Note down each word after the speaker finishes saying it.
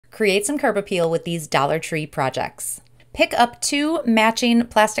create some curb appeal with these Dollar Tree projects. Pick up 2 matching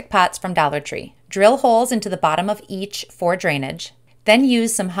plastic pots from Dollar Tree. Drill holes into the bottom of each for drainage. Then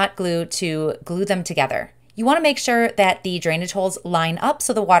use some hot glue to glue them together. You want to make sure that the drainage holes line up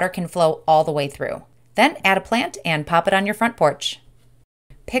so the water can flow all the way through. Then add a plant and pop it on your front porch.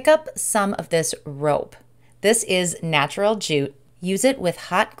 Pick up some of this rope. This is natural jute. Use it with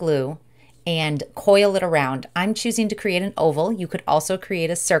hot glue and coil it around. I'm choosing to create an oval. You could also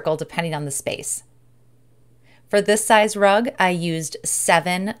create a circle depending on the space. For this size rug, I used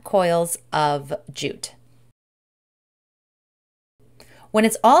 7 coils of jute. When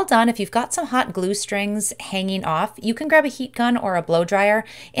it's all done, if you've got some hot glue strings hanging off, you can grab a heat gun or a blow dryer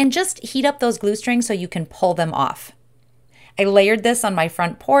and just heat up those glue strings so you can pull them off. I layered this on my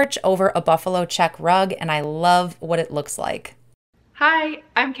front porch over a buffalo check rug, and I love what it looks like. Hi,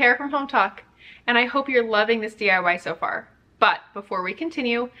 I'm Kara from Hometalk, and I hope you're loving this DIY so far. But before we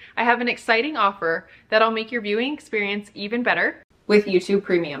continue, I have an exciting offer that'll make your viewing experience even better with YouTube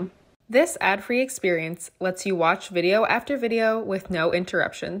Premium. This ad-free experience lets you watch video after video with no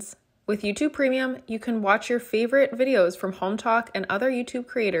interruptions. With YouTube Premium, you can watch your favorite videos from Hometalk and other YouTube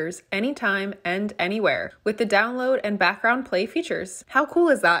creators anytime and anywhere with the download and background play features. How cool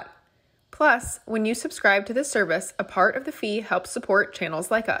is that? Plus, when you subscribe to this service, a part of the fee helps support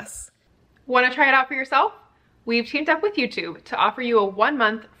channels like us. Want to try it out for yourself? We've teamed up with YouTube to offer you a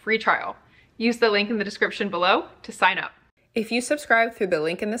 1-month free trial. Use the link in the description below to sign up. If you subscribe through the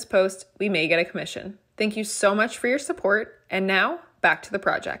link in this post, we may get a commission. Thank you so much for your support, and now back to the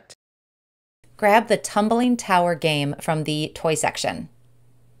project. Grab the tumbling tower game from the toy section.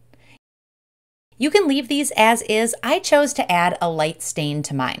 You can leave these as is. I chose to add a light stain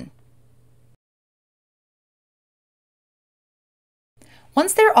to mine.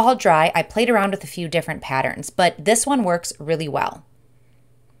 Once they're all dry, I played around with a few different patterns, but this one works really well.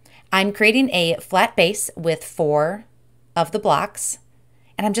 I'm creating a flat base with 4 of the blocks,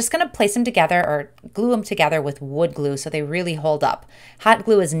 and I'm just going to place them together or glue them together with wood glue so they really hold up. Hot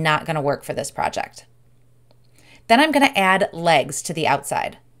glue is not going to work for this project. Then I'm going to add legs to the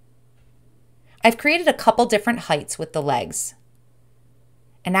outside. I've created a couple different heights with the legs,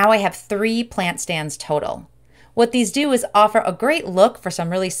 and now I have 3 plant stands total. What these do is offer a great look for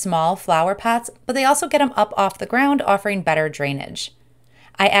some really small flower pots, but they also get them up off the ground, offering better drainage.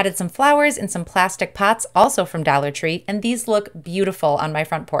 I added some flowers in some plastic pots, also from Dollar Tree, and these look beautiful on my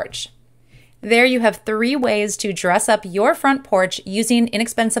front porch. There you have 3 ways to dress up your front porch using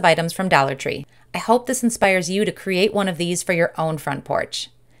inexpensive items from Dollar Tree. I hope this inspires you to create one of these for your own front porch.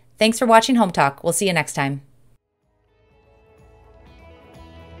 Thanks for watching Home Talk. We'll see you next time.